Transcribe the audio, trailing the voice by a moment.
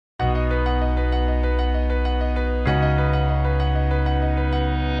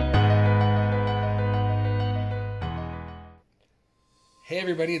Hey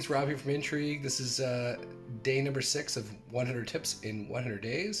everybody, it's Rob here from Intrigue. This is day number 6 of 100 tips in 100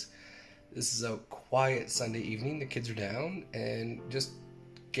 days. This is a quiet Sunday evening. The kids are down and just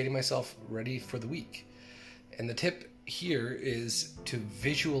getting myself ready for the week. And the tip here is to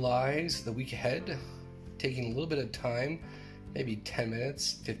visualize the week ahead, taking a little bit of time, maybe 10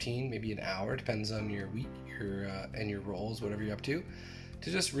 minutes, 15, maybe an hour, depends on your week and your roles, whatever you're up to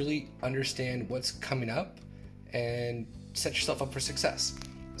just really understand what's coming up and set yourself up for success.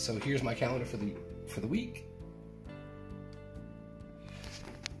 So here's my calendar for the week,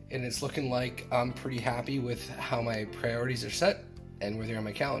 and it's looking like I'm pretty happy with how my priorities are set and where they're on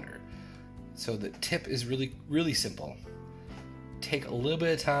my calendar. So the tip is really simple. Take a little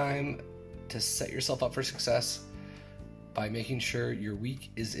bit of time to set yourself up for success by making sure your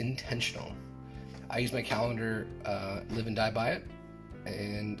week is intentional. I use my calendar, live and die by it,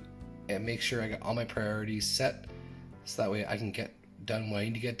 and make sure I got all my priorities set, so that way I can get done what I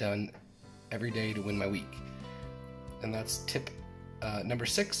need to get done every day to win my week. And that's tip number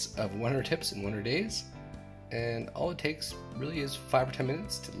 6 of 100 tips in 100 days. And all it takes really is 5 or 10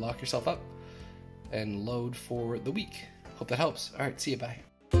 minutes to lock yourself up and load for the week. Hope that helps. All right, see you, bye.